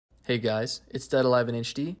Hey guys, it's Dead Alive in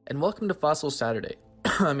HD, and welcome to Fossil Saturday.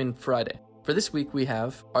 Friday. For this week we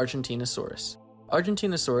have Argentinosaurus.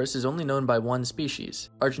 Argentinosaurus is only known by one species,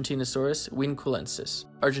 Argentinosaurus vinculensis.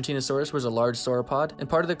 Argentinosaurus was a large sauropod and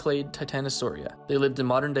part of the clade Titanosauria. They lived in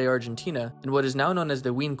modern-day Argentina in what is now known as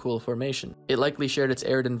the Wincul Formation. It likely shared its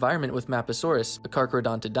arid environment with Maposaurus, a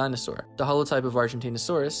carcharodontid dinosaur. The holotype of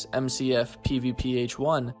Argentinosaurus, MCF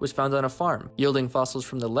PVPH1, was found on a farm, yielding fossils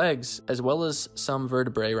from the legs as well as some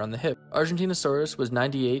vertebrae around the hip. Argentinosaurus was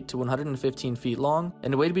 98 to 115 feet long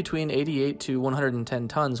and weighed between 88 to 110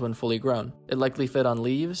 tons when fully grown. It likely fed on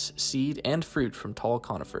leaves, seed, and fruit from tall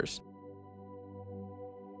conifers.